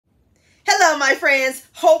Hello, my friends.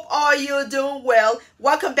 Hope all you are doing well.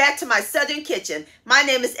 Welcome back to my Southern Kitchen. My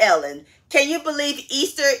name is Ellen. Can you believe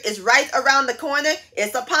Easter is right around the corner?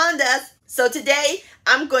 It's upon us. So today,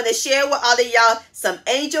 I'm going to share with all of y'all some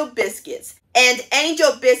Angel Biscuits. And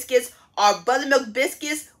Angel Biscuits are buttermilk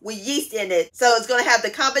biscuits with yeast in it. So it's going to have the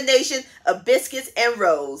combination of biscuits and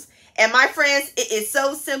rolls. And my friends, it is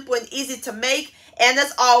so simple and easy to make. And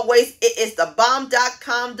as always, it is the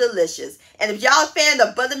bomb.com delicious. And if y'all a fan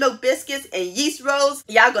of buttermilk biscuits and yeast rolls,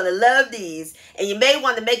 y'all gonna love these. And you may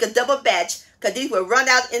want to make a double batch because these will run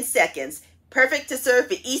out in seconds. Perfect to serve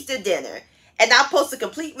for Easter dinner. And I'll post a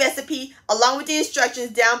complete recipe along with the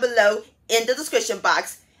instructions down below in the description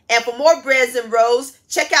box. And for more breads and rolls,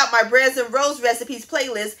 check out my breads and rolls recipes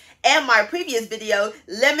playlist and my previous video,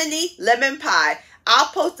 Lemony Lemon Pie. I'll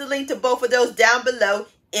post the link to both of those down below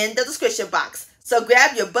in the description box. So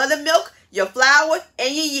grab your buttermilk, your flour,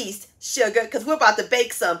 and your yeast, sugar, because we're about to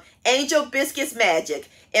bake some Angel Biscuits magic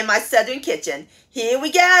in my Southern Kitchen. Here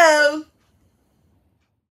we go!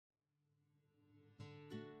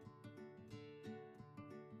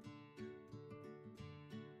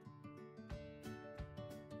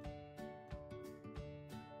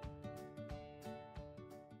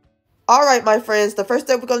 Alright, my friends, the first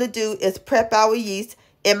thing we're going to do is prep our yeast.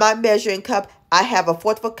 In my measuring cup, I have a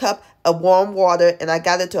fourth of a cup of warm water, and I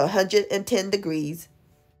got it to 110 degrees.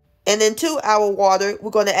 And into our water,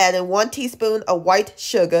 we're going to add in 1 teaspoon of white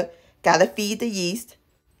sugar. Got to feed the yeast.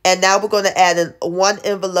 And now we're going to add in 1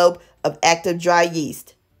 envelope of active dry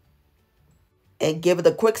yeast. And give it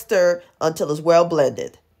a quick stir until it's well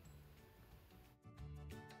blended.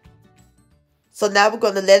 So now we're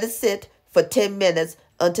going to let it sit for 10 minutes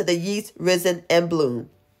until the yeast risen and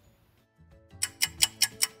bloom.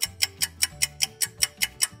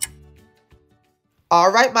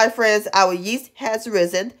 Alright, my friends, our yeast has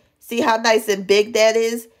risen. See how nice and big that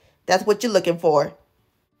is? That's what you're looking for.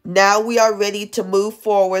 Now we are ready to move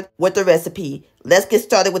forward with the recipe. Let's get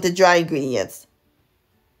started with the dry ingredients.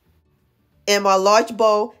 In my large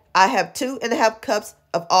bowl, I have 2½ cups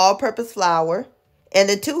of all-purpose flour. And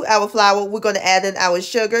into our flour, we're going to add in our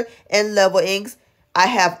sugar and leavenings. I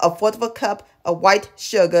have a fourth of a cup of white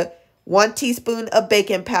sugar, 1 teaspoon of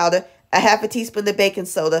baking powder, a half a teaspoon of baking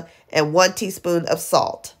soda, and 1 teaspoon of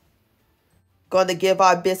salt. Going to give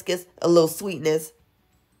our biscuits a little sweetness.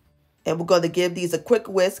 And we're going to give these a quick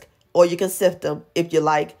whisk, or you can sift them if you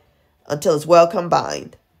like, until it's well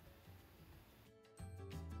combined.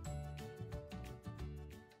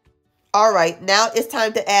 Alright, now it's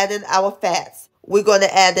time to add in our fats. We're going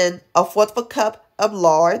to add in a fourth of a cup of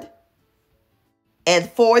lard, and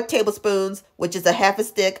 4 tablespoons, which is a half a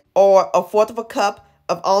stick, or a fourth of a cup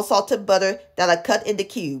of unsalted butter that I cut into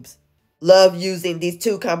cubes. Love using these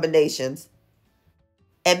two combinations.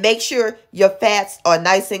 And make sure your fats are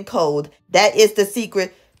nice and cold. That is the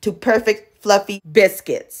secret to perfect fluffy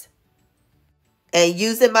biscuits. And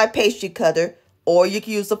using my pastry cutter, or you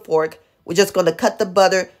can use a fork, we're just going to cut the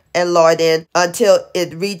butter and lard in until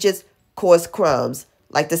it reaches coarse crumbs,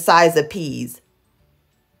 like the size of peas.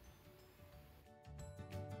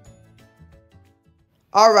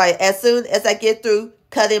 Alright, as soon as I get through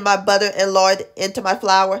cutting my butter and lard into my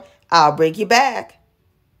flour, I'll bring you back.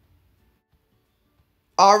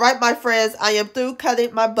 Alright, my friends, I am through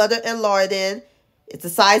cutting my butter and lard in. It's the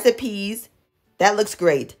size of peas. That looks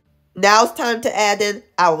great. Now it's time to add in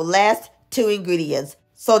our last 2 ingredients.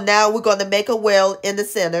 So now we're going to make a well in the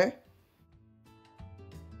center.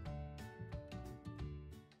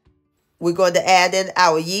 We're going to add in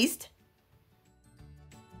our yeast.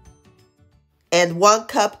 And 1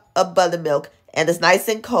 cup of buttermilk, and it's nice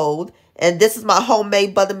and cold. And this is my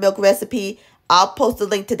homemade buttermilk recipe. I'll post a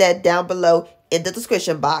link to that down below in the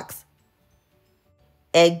description box.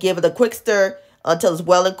 And give it a quick stir until it's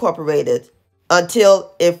well incorporated,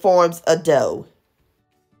 until it forms a dough.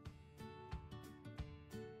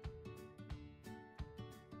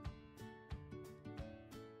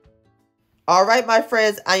 Alright, my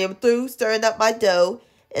friends, I am through stirring up my dough,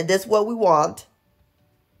 and this is what we want.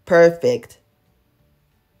 Perfect.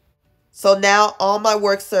 So now on my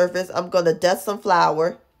work surface, I'm going to dust some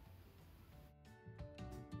flour.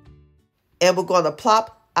 And we're going to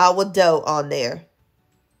plop our dough on there.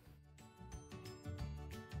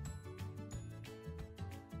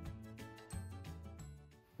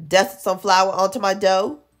 Dust some flour onto my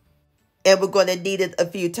dough. And we're going to knead it a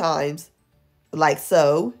few times, like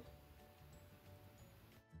so.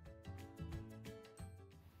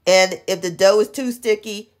 And if the dough is too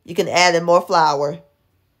sticky, you can add in more flour.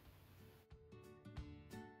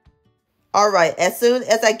 Alright, as soon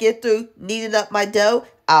as I get through kneading up my dough,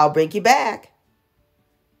 I'll bring you back.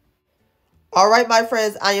 All right, my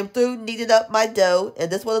friends, I am through kneading up my dough,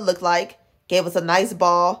 and this is what it looked like. Gave us a nice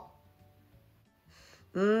ball.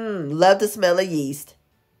 Love the smell of yeast.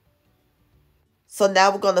 So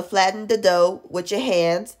now we're going to flatten the dough with your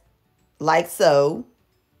hands, like so.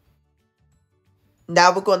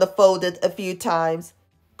 Now we're going to fold it a few times.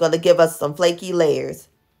 Going to give us some flaky layers.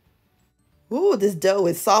 Ooh, this dough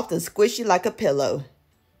is soft and squishy like a pillow.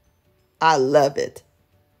 I love it.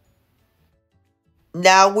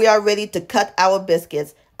 Now we are ready to cut our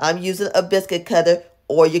biscuits. I'm using a biscuit cutter,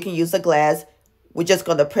 or you can use a glass. We're just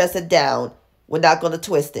going to press it down. We're not going to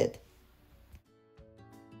twist it.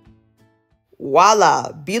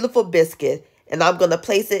 Voila, beautiful biscuit. And I'm going to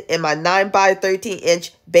place it in my 9 by 13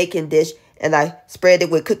 inch baking dish, and I spread it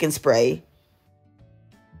with cooking spray.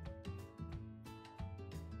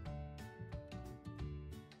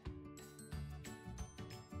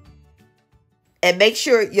 And make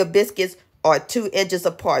sure your biscuits are 2 inches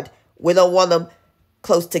apart. We don't want them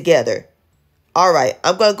close together. All right,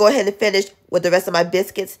 I'm going to go ahead and finish with the rest of my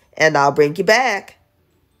biscuits, and I'll bring you back.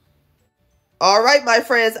 All right, my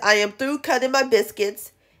friends, I am through cutting my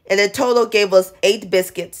biscuits, and in total gave us 8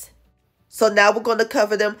 biscuits. So now we're going to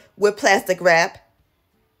cover them with plastic wrap.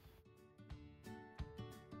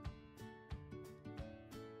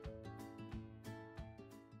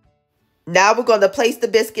 Now we're going to place the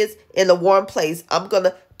biscuits in a warm place. I'm going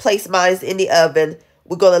to place mine in the oven.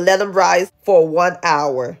 We're going to let them rise for 1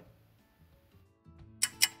 hour.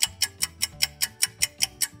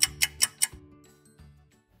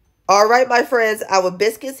 All right, my friends, our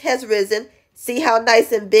biscuits has risen. See how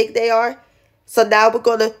nice and big they are? So now we're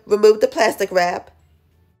going to remove the plastic wrap.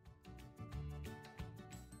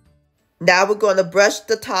 Now we're going to brush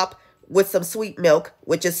the top with some sweet milk,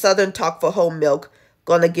 which is Southern talk for whole milk.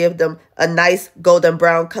 Going to give them a nice golden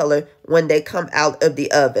brown color when they come out of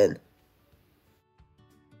the oven.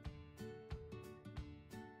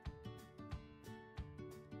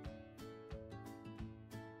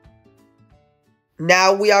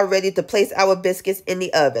 Now we are ready to place our biscuits in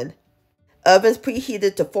the oven. Oven's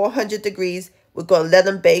preheated to 400 degrees. We're going to let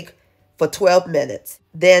them bake for 12 minutes.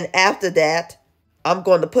 Then after that, I'm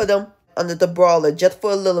going to put them under the broiler just for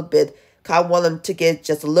a little bit, because I want them to get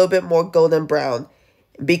just a little bit more golden brown.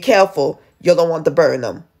 Be careful, you don't want to burn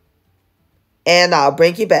them. And I'll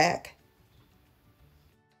bring you back.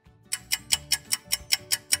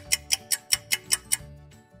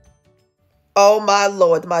 Oh my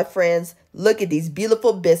Lord, my friends, look at these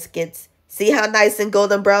beautiful biscuits. See how nice and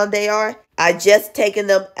golden brown they are? I just taken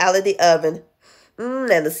them out of the oven.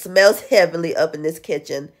 And it smells heavenly up in this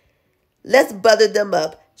kitchen. Let's butter them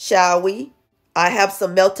up, shall we? I have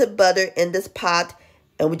some melted butter in this pot,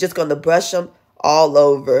 and we're just going to brush them all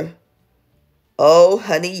over. Oh,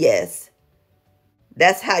 honey, yes.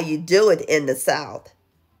 That's how you do it in the South.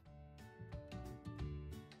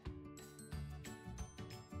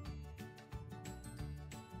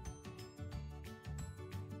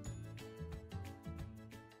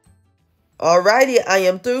 Alrighty, I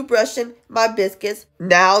am through brushing my biscuits.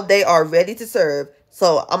 Now they are ready to serve.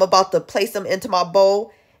 So I'm about to place them into my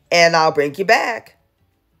bowl, and I'll bring you back.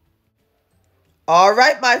 All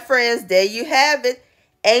right, my friends, there you have it.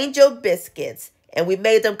 Angel Biscuits. And we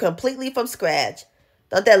made them completely from scratch.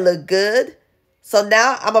 Don't that look good? So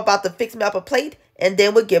now I'm about to fix me up a plate, and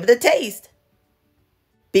then we'll give it a taste.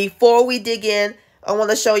 Before we dig in, I want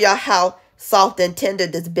to show y'all how soft and tender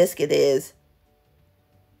this biscuit is.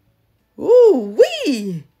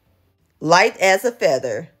 Ooh-wee! Light as a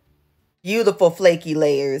feather. Beautiful flaky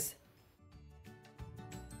layers.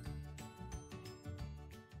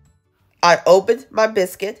 I opened my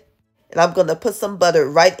biscuit, and I'm going to put some butter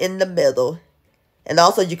right in the middle. And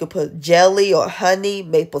also you could put jelly or honey,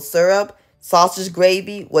 maple syrup, sausage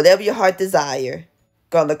gravy, whatever your heart desire.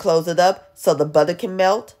 Going to close it up so the butter can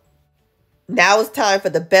melt. Now it's time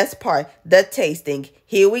for the best part, the tasting.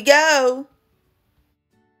 Here we go.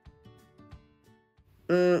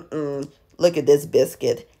 Look at this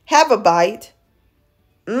biscuit. Have a bite.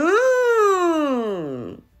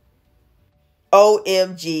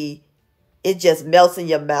 OMG. It just melts in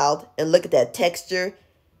your mouth. And look at that texture.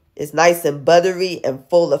 It's nice and buttery and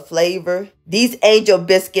full of flavor. These Angel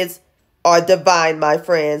Biscuits are divine, my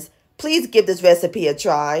friends. Please give this recipe a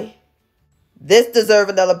try. This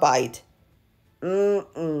deserves another bite.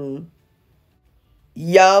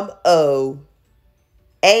 Yum-o.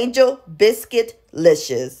 Angel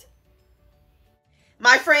Biscuit-licious.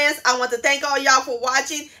 My friends, I want to thank all y'all for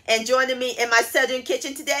watching and joining me in my Southern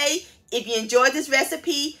kitchen today. If you enjoyed this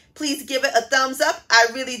recipe, please give it a thumbs up. I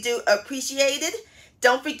really do appreciate it.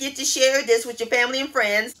 Don't forget to share this with your family and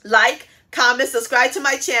friends. Like, comment, subscribe to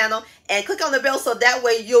my channel, and click on the bell so that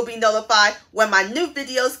way you'll be notified when my new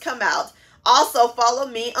videos come out. Also, follow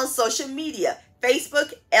me on social media,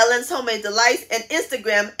 Facebook, Ellen's Homemade Delights, and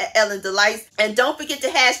Instagram at Ellen Delights. And don't forget to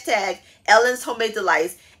hashtag Ellen's Homemade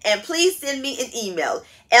Delights. And please send me an email,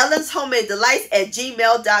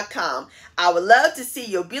 ellenshomemade@gmail.com. I would love to see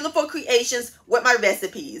your beautiful creations with my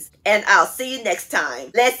recipes. And I'll see you next time.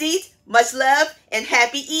 Let's eat. Much love and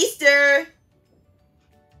happy Easter.